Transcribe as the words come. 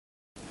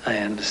I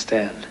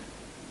understand.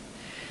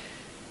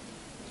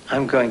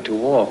 I'm going to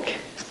walk.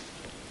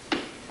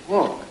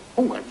 Walk?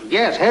 Oh,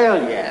 yes,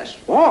 hell yes.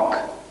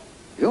 Walk.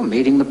 You're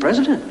meeting the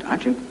president,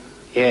 aren't you?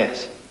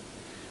 Yes.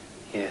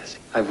 Yes.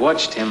 I've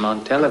watched him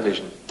on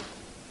television.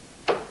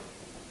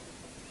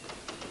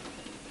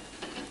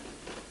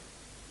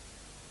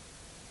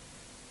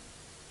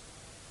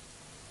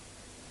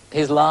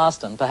 His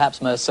last and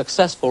perhaps most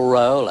successful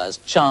role as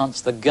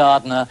Chance the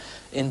gardener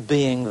in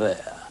Being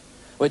There,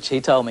 which he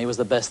told me was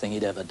the best thing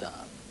he'd ever done.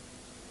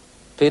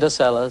 Peter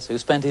Sellers, who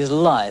spent his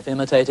life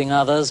imitating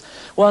others,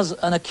 was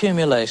an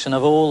accumulation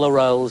of all the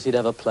roles he'd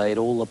ever played,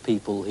 all the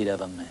people he'd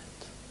ever met.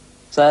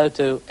 So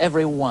to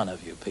every one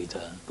of you,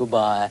 Peter,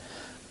 goodbye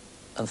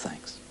and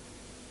thanks.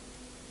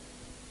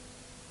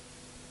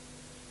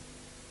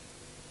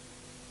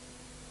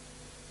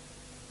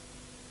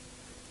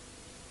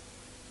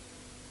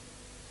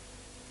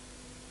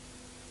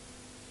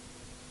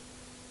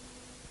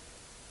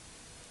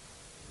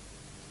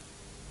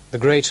 The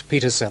great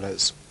Peter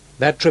Sellers.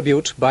 That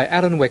tribute by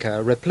Alan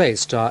Wicker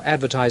replaced our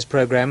advertised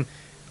programme,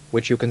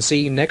 which you can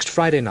see next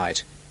Friday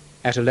night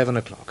at 11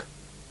 o'clock.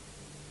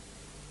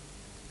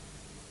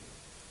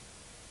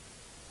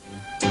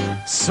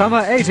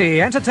 Summer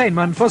 80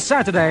 entertainment for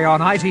Saturday on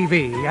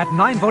ITV. At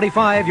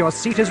 9:45, your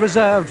seat is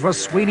reserved for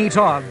Sweeney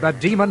Todd, the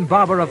Demon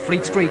Barber of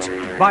Fleet Street,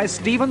 by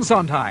Stephen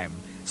Sondheim,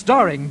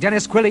 starring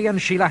Dennis Quilley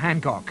and Sheila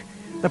Hancock.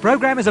 The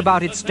programme is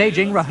about its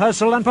staging,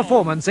 rehearsal and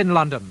performance in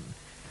London.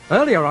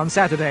 Earlier on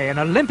Saturday in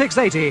Olympics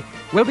 80,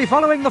 we'll be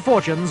following the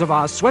fortunes of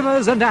our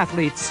swimmers and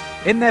athletes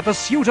in their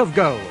pursuit of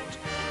gold.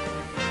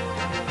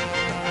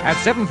 At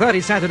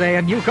 7:30 Saturday,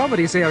 a new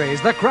comedy series,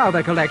 The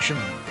Crowther Collection.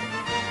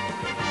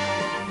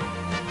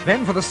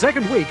 Then for the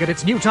second week at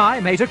its new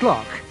time, 8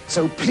 o'clock.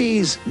 So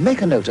please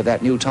make a note of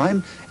that new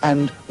time,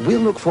 and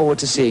we'll look forward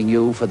to seeing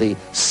you for the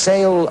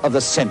sale of the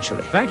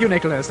century. Thank you,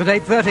 Nicholas. At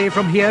 8:30,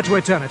 From Here to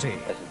Eternity.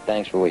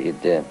 Thanks for what you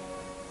did.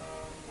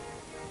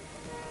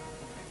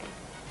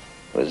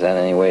 Was that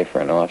any way for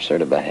an officer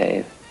to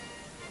behave?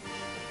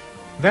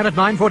 Then at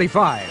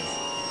 9:45.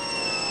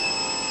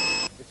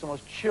 It's the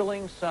most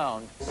chilling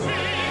sound.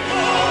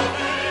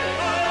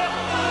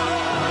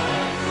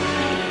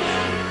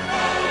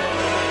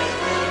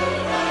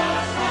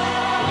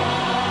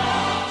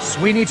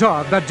 Sweeney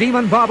Todd, the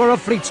Demon Barber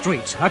of Fleet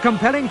Street, a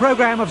compelling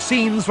programme of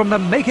scenes from the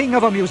making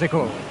of a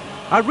musical.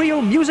 A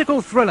real musical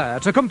thriller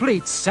to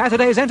complete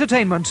Saturday's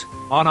entertainment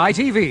on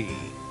ITV.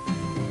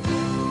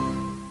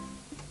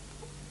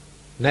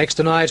 Next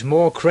tonight,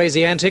 more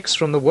crazy antics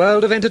from the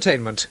world of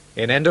entertainment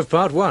in End of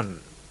Part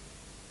 1.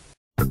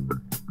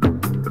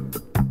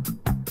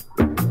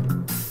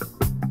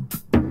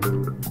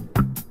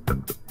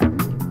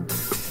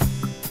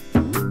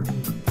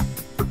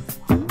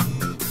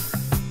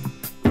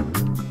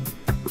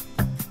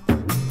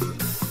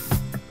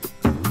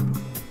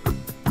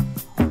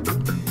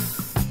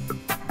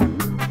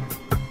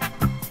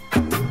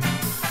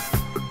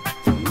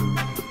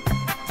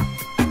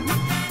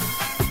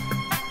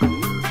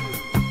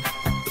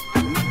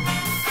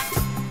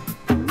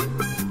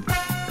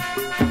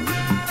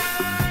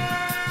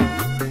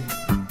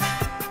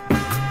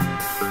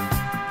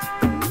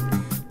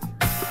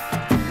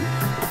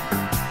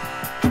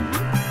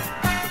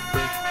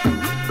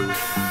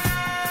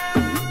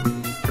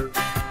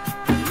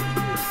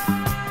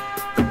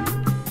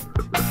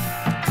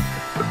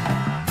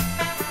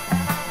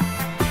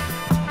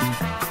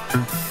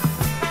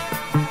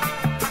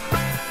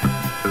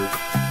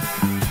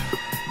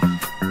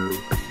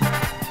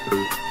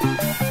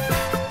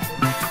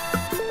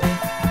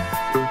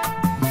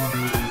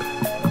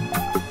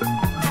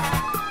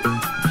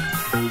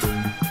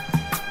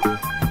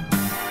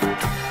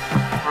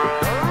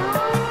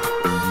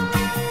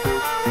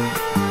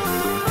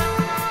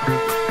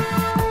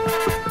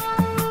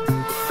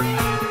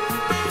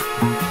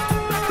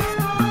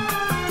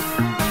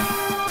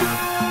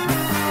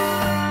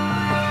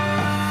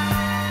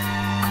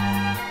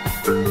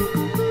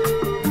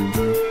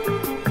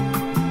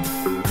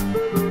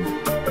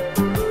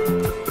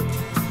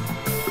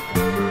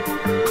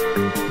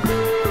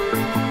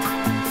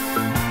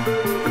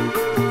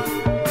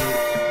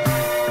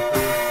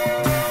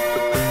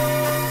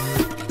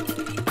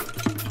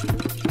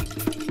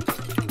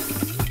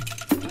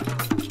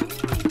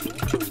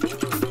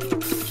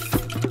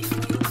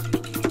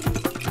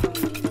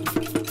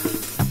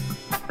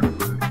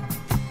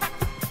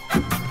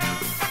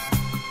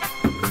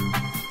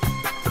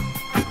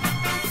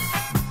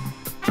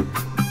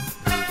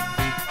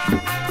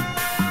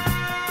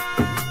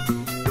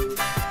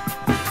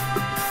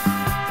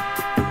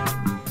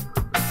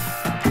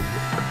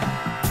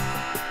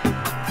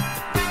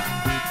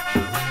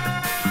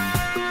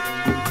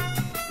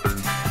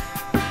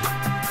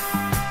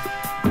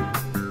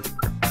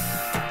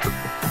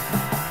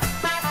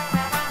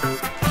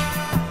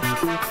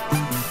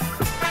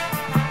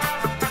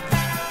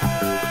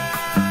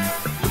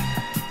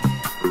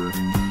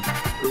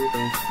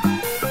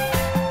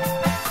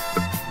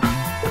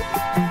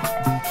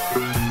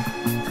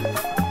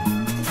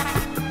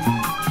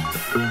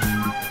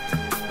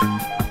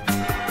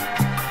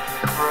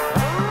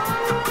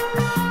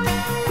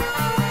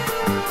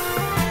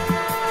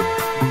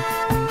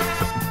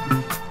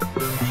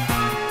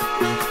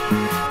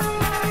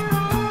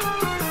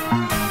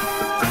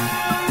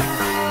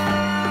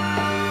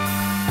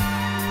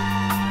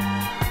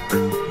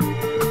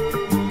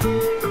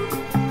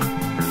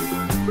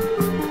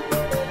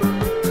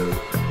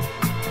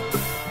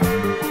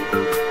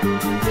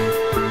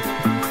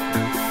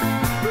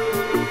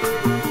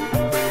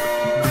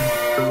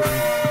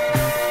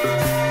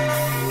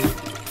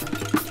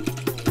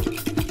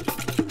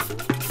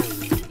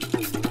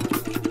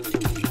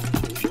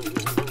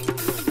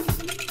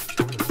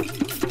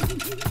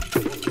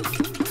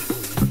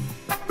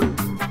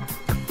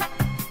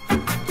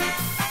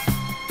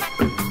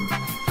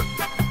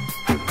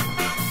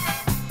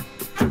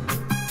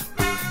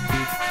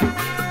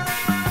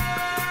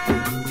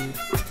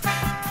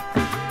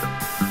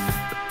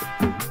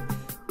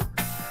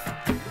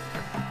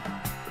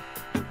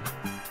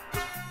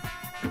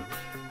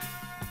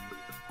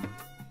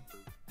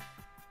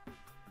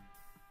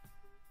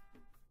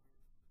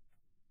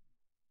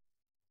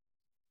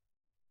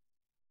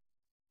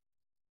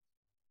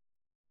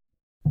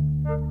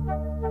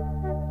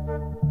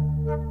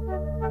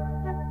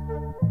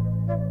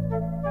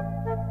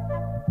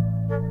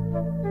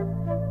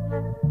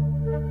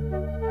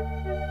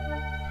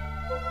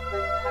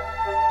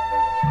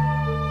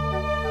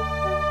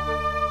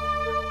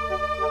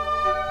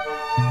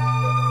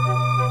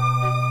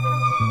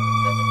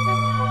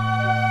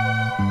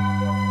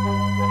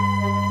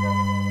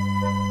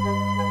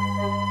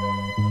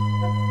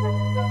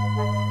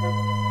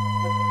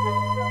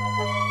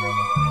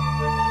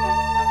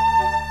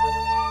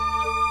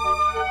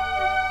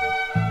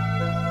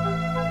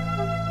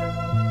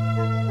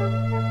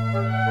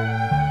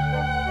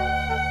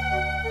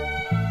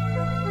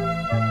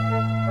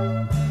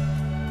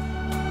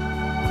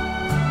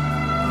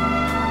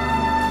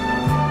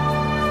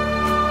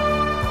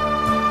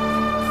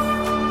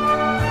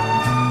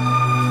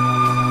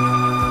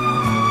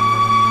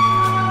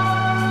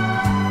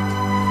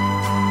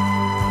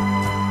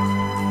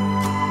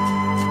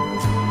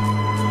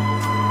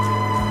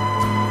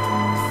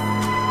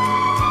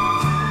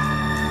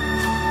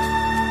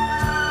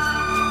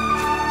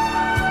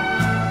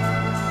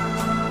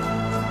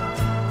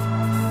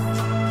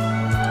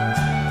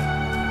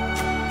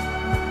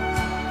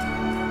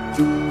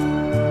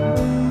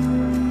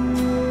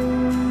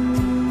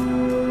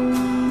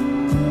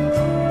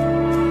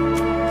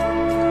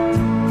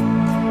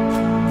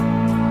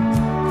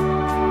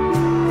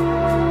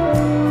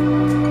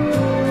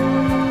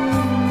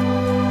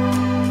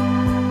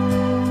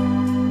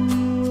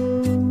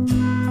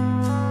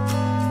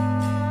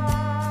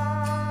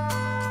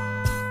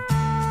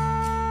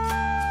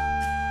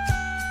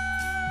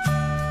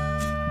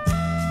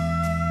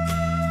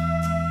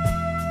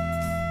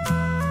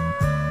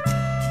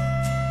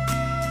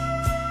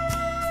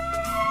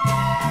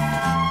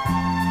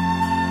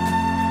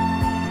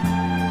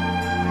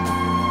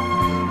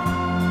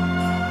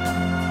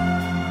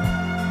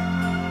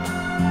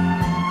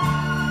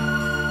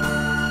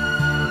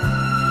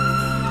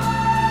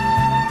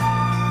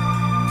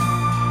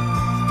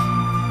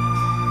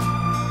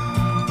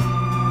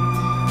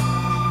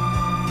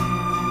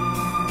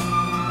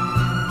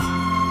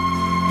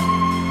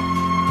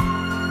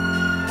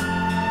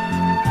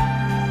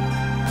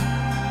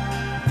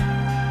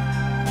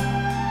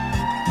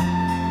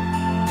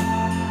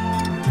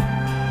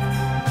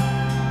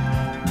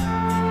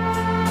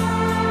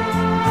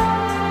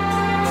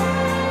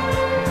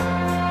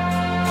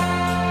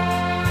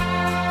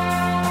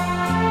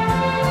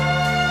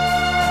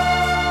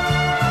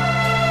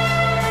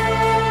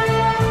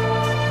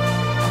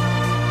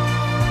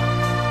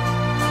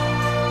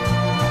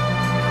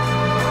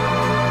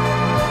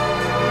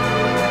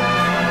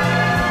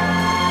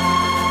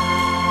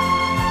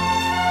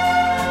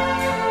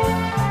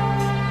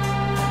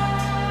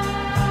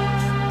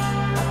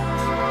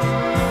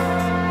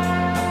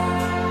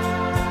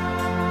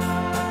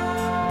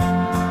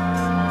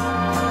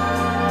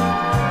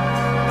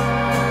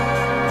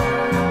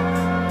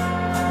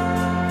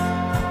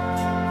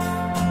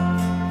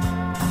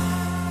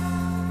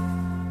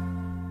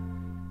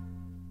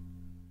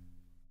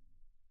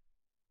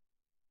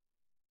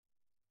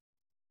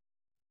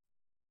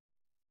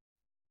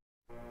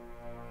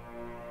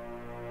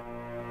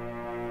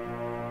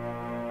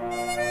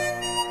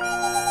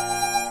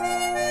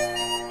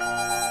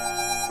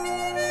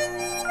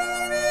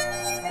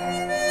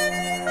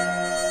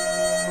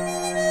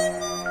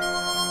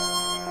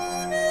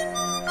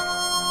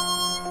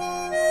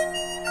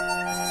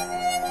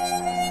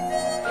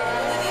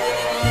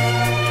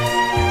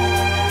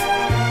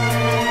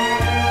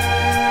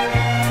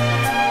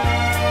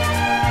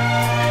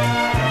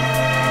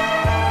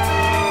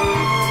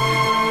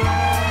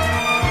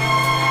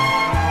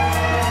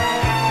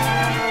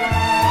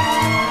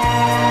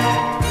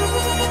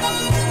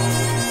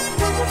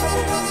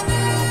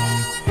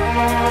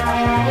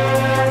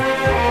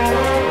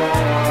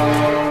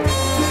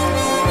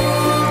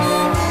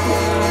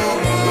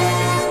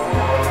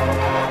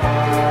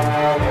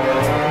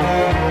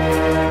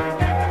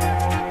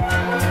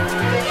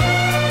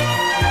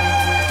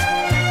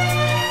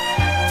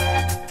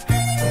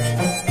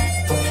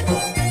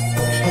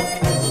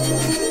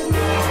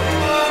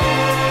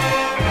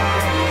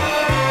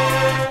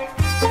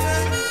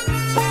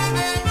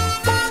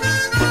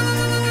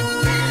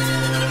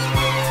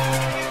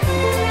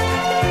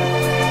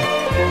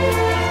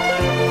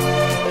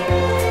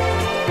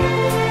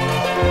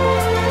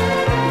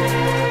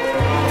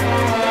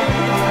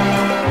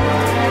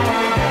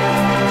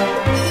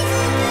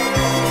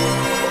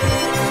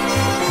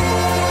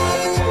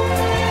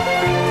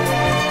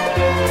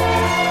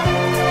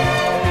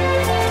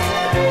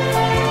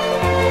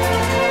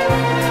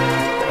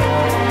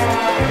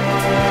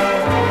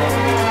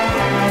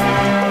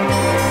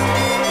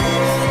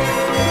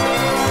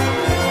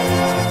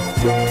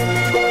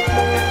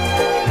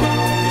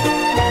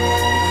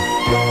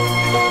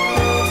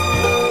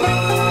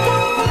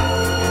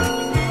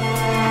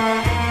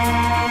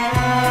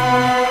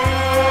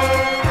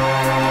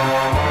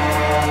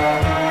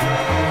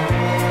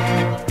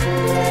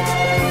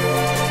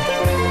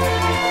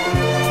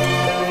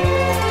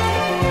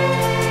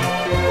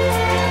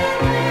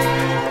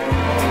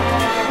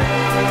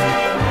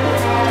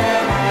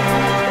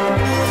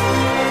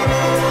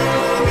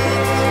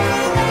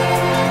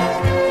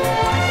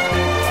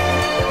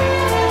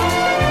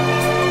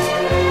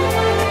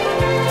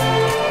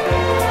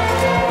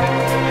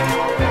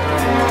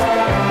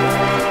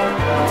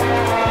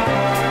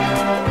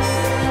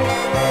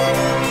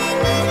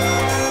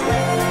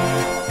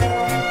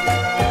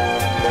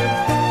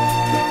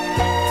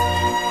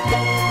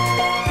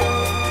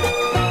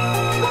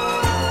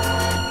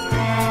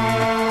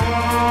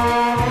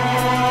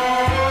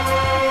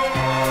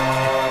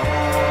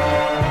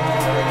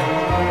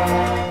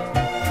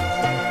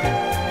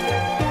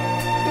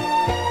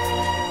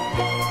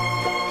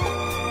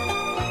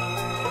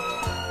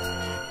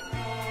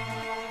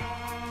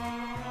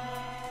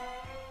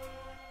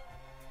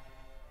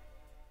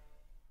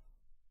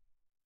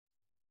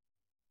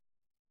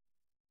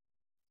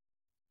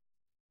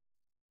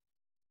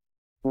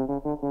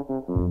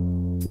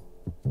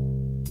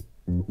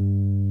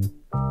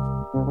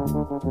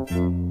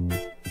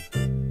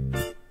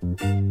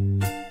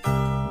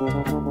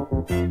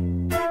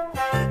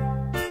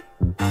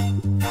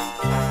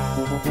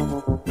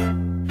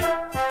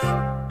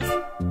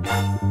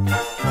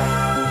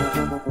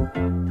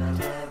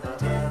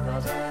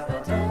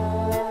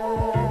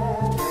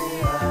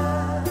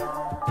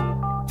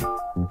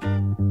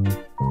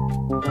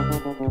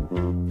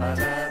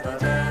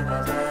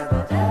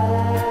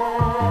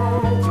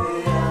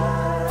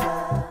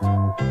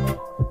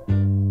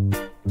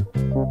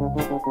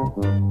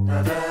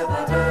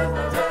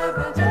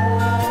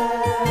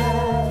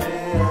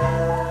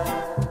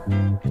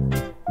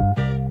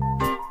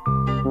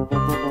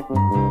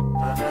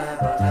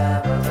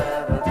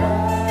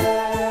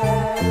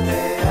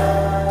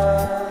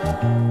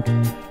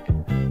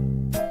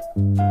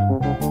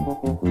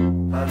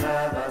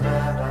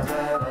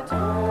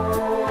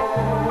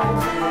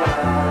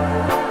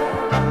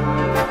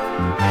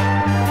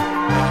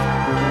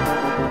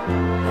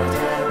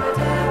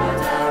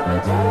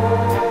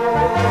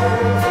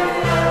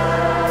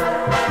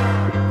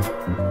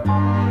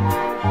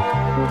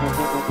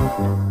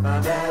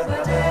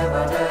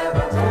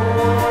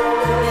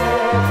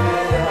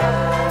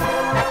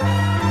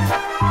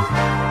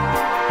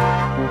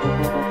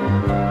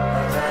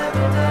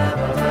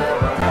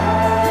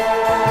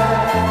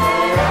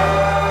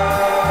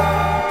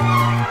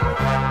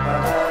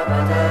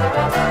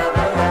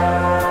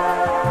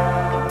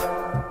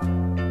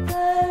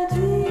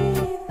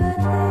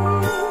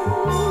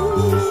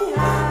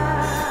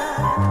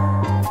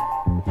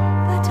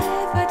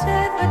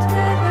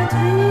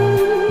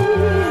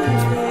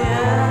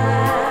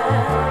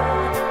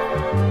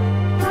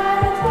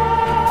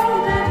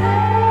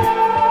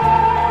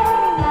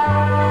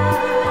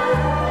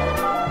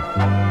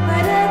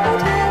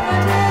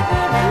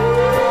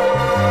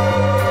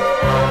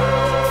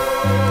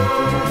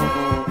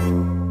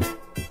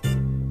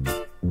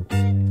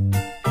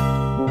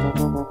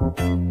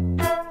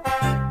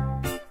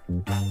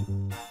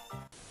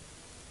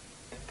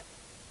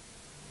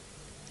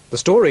 The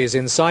stories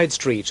in Side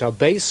Street are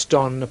based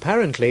on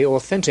apparently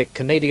authentic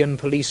Canadian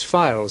police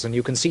files, and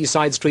you can see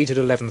Side Street at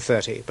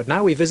 11:30. But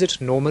now we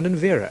visit Norman and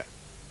Vera.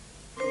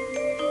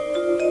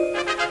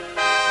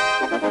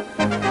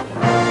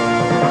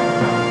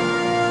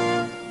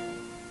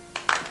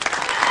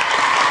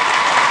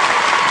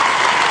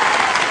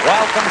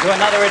 Welcome to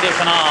another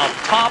edition of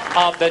Top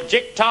of the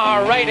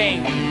Jigtar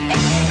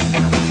Rating.